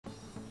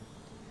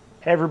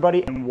Hey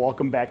everybody, and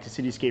welcome back to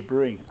Cityscape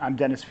Brewing. I'm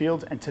Dennis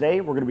Fields, and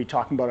today we're going to be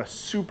talking about a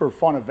super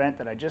fun event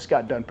that I just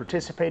got done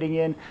participating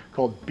in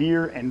called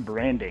Beer and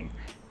Branding.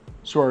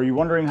 So are you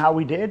wondering how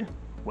we did?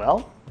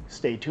 Well,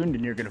 stay tuned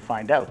and you're going to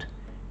find out.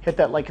 Hit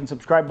that like and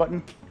subscribe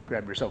button,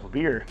 grab yourself a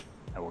beer,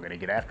 and we're going to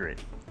get after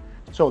it.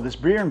 So this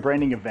Beer and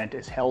Branding event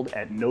is held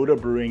at Noda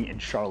Brewing in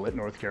Charlotte,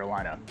 North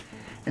Carolina.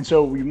 And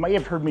so you may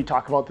have heard me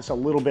talk about this a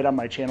little bit on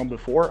my channel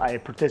before. I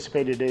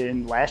participated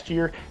in last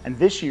year, and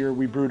this year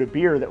we brewed a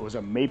beer that was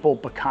a maple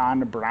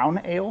pecan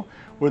brown ale,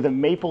 where the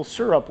maple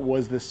syrup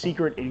was the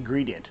secret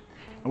ingredient.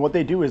 And what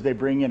they do is they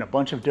bring in a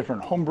bunch of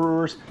different home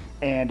brewers,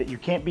 and you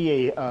can't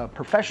be a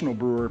professional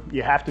brewer,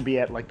 you have to be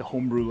at like the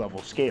homebrew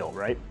level scale,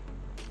 right?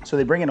 So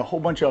they bring in a whole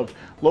bunch of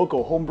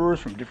local home brewers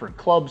from different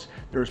clubs.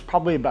 There's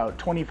probably about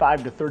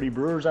 25 to 30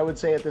 brewers, I would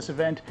say, at this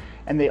event,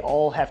 and they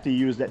all have to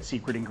use that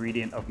secret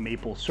ingredient of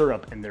maple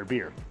syrup in their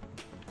beer.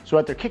 So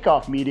at their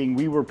kickoff meeting,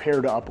 we were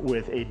paired up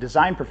with a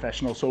design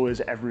professional, so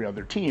is every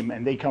other team,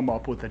 and they come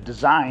up with a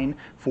design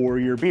for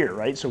your beer,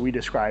 right? So we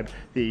describe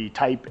the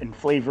type and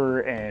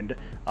flavor and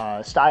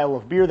style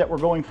of beer that we're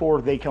going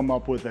for. They come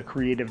up with a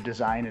creative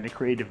design and a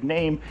creative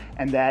name,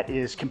 and that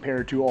is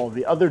compared to all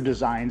the other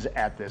designs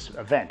at this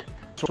event.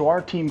 So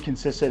our team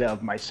consisted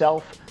of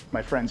myself,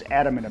 my friends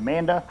Adam and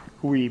Amanda,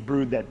 who we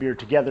brewed that beer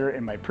together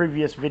in my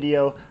previous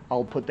video.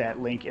 I'll put that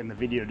link in the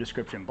video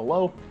description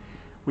below.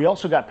 We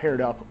also got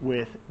paired up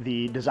with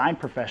the design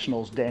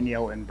professionals,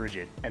 Danielle and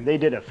Bridget, and they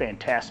did a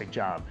fantastic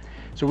job.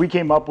 So we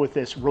came up with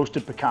this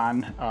roasted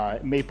pecan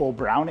maple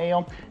brown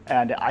ale,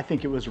 and I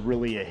think it was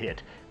really a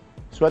hit.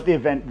 So at the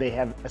event, they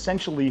have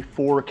essentially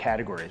 4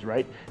 categories,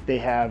 right? They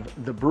have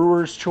the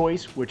brewer's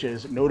choice, which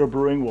is Noda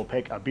Brewing will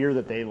pick a beer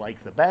that they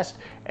like the best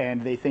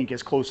and they think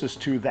is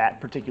closest to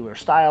that particular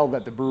style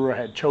that the brewer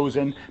had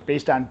chosen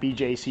based on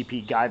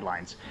BJCP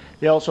guidelines.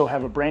 They also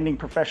have a branding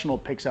professional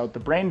picks out the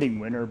branding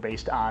winner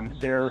based on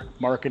their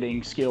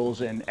marketing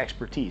skills and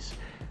expertise.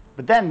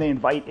 But then they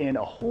invite in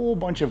a whole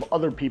bunch of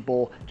other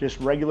people, just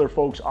regular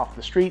folks off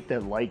the street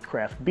that like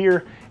craft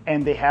beer,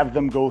 and they have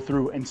them go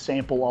through and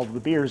sample all of the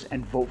beers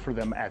and vote for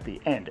them at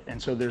the end.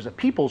 And so there's a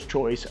people's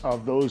choice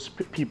of those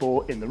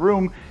people in the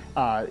room.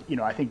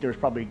 I think there's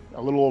probably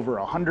a little over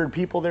 100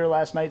 people there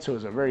last night, so it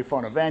was a very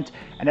fun event,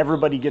 and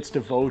everybody gets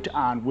to vote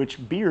on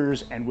which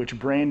beers and which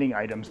branding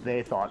items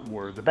they thought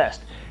were the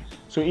best.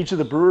 So each of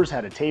the brewers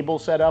had a table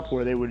set up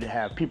where they would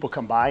have people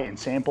come by and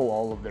sample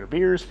all of their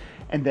beers,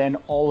 and then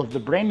all of the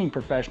branding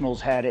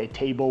professionals had a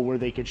table where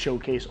they could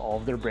showcase all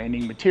of their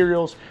branding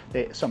materials.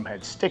 Some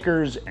had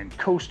stickers and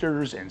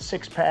coasters and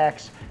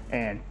 6-packs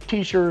and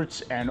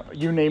t-shirts, and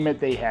you name it,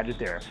 they had it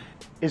there.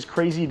 It's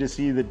crazy to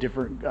see the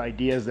different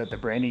ideas that the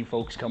branding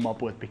folks come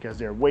up with because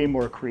they're way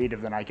more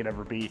creative than I could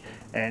ever be.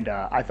 And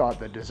I thought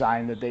the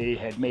design that they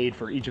had made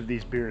for each of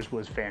these beers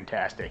was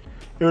fantastic.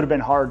 It would have been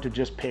hard to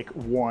just pick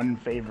one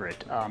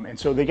favorite. And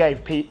so they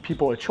gave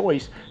people a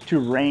choice to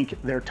rank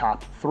their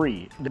top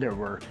 3. There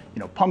were,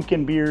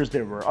 pumpkin beers,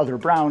 there were other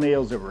brown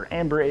ales, there were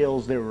amber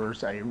ales, there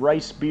was a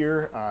rice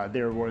beer,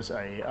 there was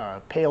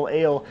a pale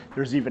ale,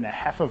 there's even a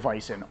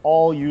Hefeweizen,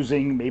 all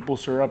using maple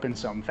syrup in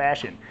some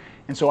fashion.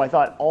 And so I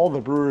thought all the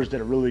brewers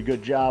did a really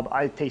good job.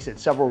 I tasted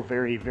several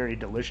very, very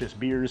delicious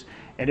beers,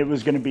 and it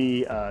was going to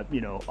be, a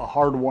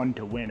hard one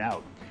to win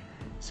out.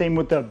 Same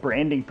with the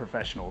branding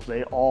professionals.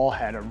 They all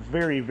had a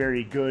very,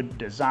 very good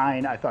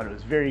design. I thought it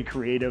was very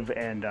creative,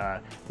 and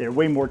they're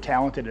way more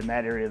talented in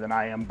that area than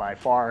I am by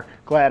far.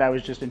 Glad I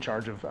was just in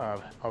charge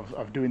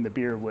of doing the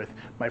beer with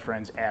my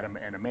friends Adam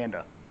and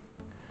Amanda.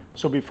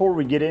 So before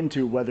we get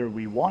into whether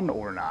we won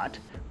or not,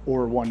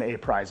 or won a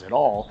prize at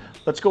all,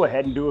 let's go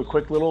ahead and do a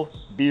quick little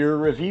beer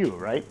review,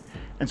 right?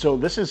 And so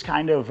this is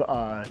kind of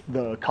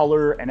the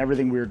color and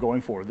everything we were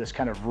going for, this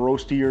kind of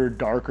roastier,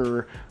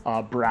 darker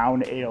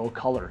brown ale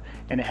color.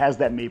 And it has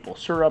that maple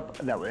syrup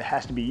that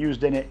has to be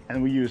used in it,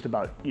 and we used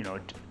about,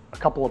 a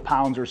couple of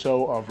pounds or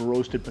so of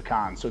roasted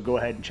pecans. So go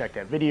ahead and check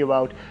that video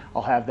out.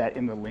 I'll have that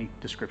in the link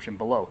description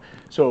below.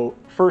 So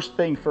first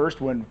thing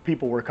first, when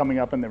people were coming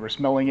up and they were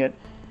smelling it,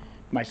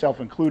 myself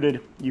included,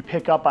 you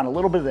pick up on a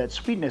little bit of that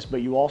sweetness,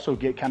 but you also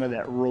get kind of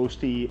that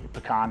roasty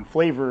pecan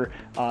flavor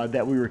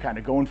that we were kind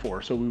of going for.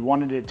 So we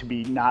wanted it to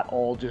be not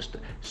all just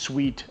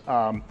sweet,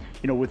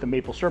 with the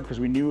maple syrup,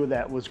 because we knew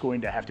that was going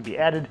to have to be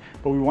added,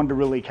 but we wanted to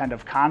really kind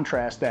of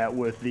contrast that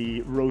with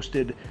the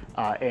roasted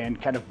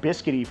and kind of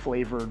biscuity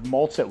flavored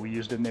malts that we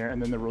used in there,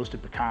 and then the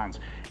roasted pecans.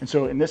 And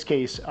so in this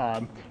case,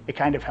 it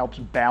kind of helps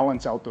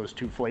balance out those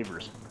 2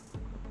 flavors.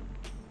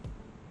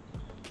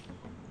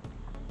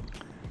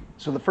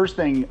 So the first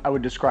thing I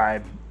would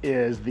describe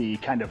is the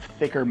kind of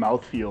thicker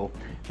mouthfeel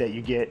that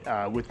you get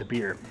with the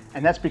beer.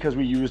 And that's because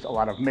we used a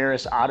lot of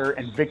Maris Otter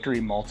and Victory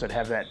malts that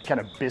have that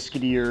kind of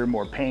biscuitier,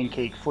 more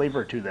pancake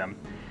flavor to them.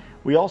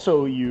 We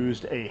also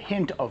used a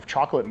hint of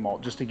chocolate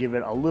malt just to give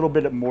it a little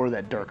bit more of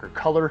that darker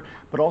color,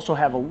 but also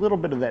have a little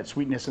bit of that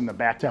sweetness in the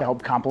back to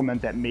help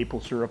complement that maple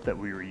syrup that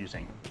we were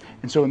using.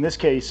 And so in this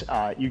case,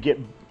 you get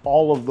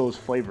all of those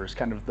flavors,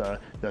 kind of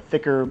the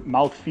thicker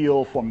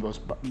mouthfeel from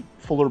those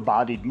fuller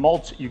bodied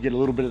malts. You get a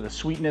little bit of the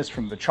sweetness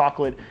from the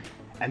chocolate,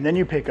 And then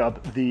you pick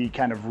up the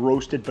kind of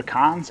roasted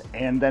pecans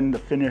and then the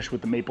finish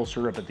with the maple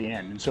syrup at the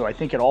end. And so I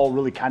think it all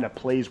really kind of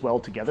plays well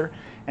together,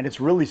 and it's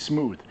really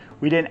smooth.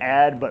 We didn't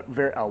add but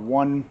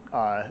one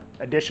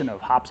addition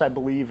of hops, I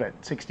believe, at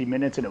 60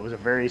 minutes, and it was a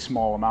very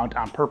small amount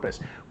on purpose.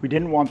 We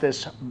didn't want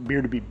this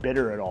beer to be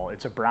bitter at all.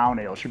 It's a brown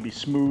ale. It should be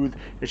smooth.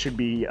 It should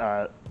be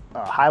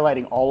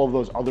highlighting all of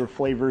those other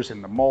flavors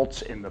in the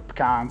malts, in the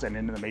pecans, and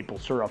in the maple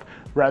syrup,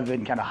 rather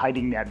than kind of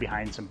hiding that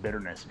behind some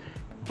bitterness.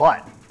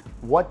 But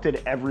what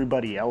did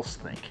everybody else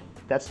think?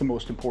 That's the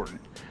most important.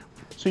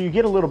 So you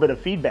get a little bit of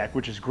feedback,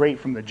 which is great,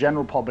 from the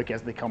general public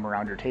as they come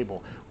around your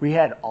table. We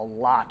had a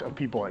lot of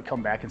people that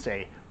come back and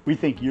say, we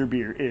think your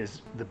beer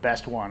is the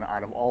best one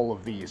out of all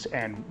of these.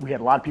 And we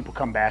had a lot of people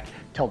come back,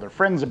 tell their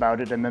friends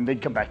about it, and then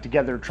they'd come back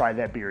together, try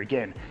that beer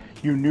again.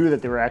 You knew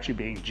that they were actually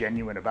being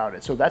genuine about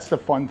it. So that's the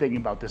fun thing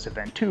about this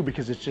event too,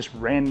 because it's just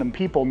random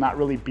people, not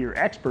really beer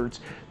experts,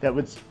 that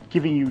was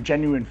giving you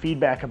genuine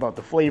feedback about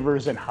the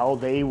flavors and how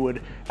they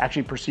would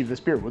actually perceive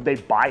this beer. Would they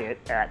buy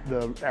it at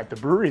the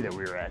brewery that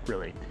we were at,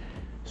 really?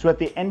 So at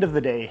the end of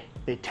the day,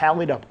 they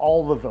tallied up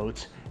all the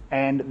votes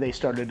and they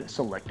started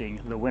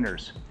selecting the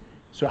winners.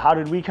 So how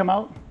did we come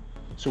out?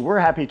 So we're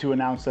happy to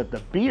announce that the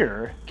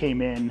beer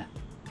came in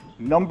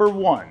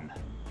 #1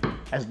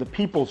 as the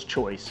people's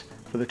choice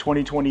for the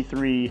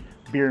 2023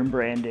 Beer and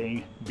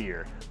Branding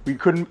beer. We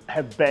couldn't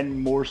have been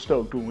more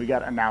stoked when we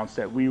got announced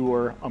that we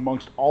were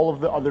amongst all of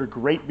the other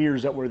great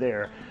beers that were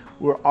there,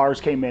 where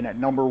ours came in at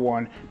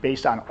 #1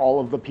 based on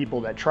all of the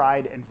people that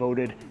tried and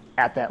voted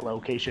at that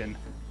location.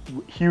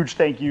 Huge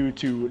thank you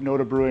to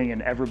Noda Brewing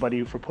and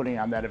everybody for putting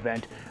on that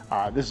event.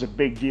 This is a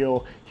big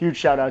deal. Huge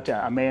shout out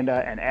to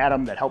Amanda and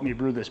Adam that helped me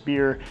brew this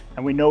beer.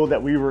 And we know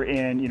that we were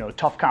in,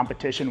 tough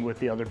competition with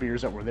the other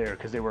beers that were there,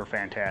 because they were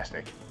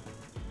fantastic.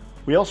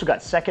 We also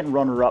got second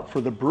runner-up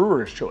for the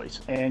brewer's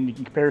choice, and in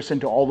comparison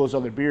to all those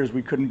other beers,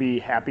 we couldn't be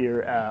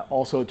happier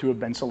also to have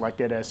been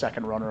selected as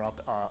second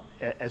runner-up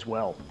as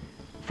well.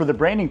 For the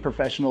branding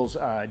professionals,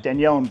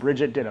 Danielle and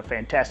Bridget did a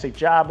fantastic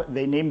job.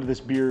 They named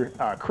this beer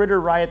Critter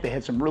Riot. They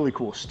had some really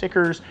cool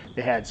stickers.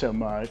 They had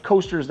some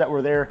coasters that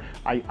were there.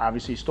 I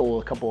obviously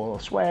stole a couple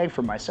of swag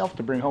for myself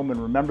to bring home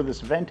and remember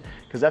this event,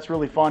 because that's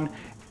really fun.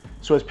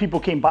 So as people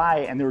came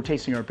by and they were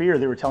tasting our beer,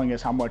 they were telling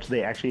us how much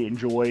they actually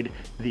enjoyed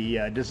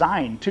the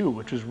design too,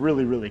 which was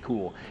really, really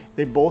cool.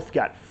 They both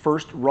got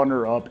first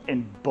runner-up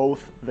in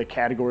both the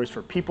categories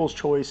for People's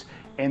Choice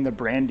and the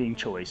branding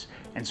choice.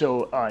 And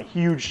so a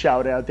huge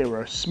shout out. They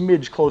were a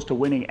smidge close to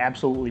winning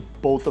absolutely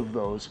both of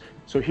those.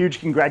 So huge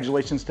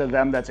congratulations to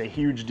them. That's a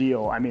huge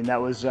deal. I mean, that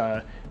was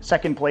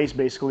second place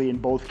basically in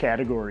both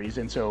categories.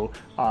 And so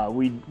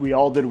we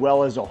all did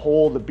well as a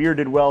whole. The beer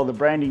did well, the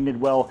branding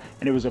did well,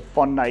 and it was a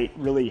fun night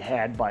really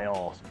had by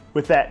all.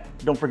 With that,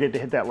 don't forget to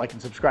hit that like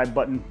and subscribe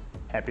button.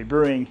 Happy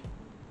brewing,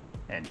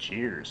 and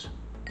cheers.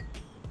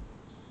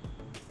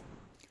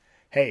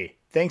 Hey,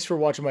 thanks for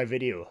watching my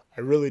video.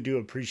 I really do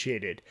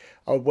appreciate it.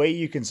 A way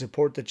you can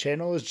support the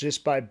channel is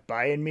just by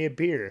buying me a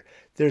beer.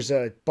 There's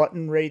a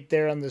button right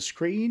there on the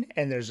screen,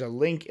 and there's a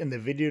link in the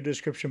video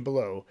description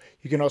below.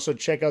 You can also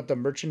check out the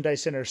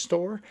merchandise in our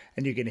store,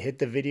 and you can hit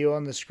the video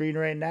on the screen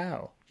right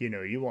now. You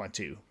know you want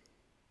to.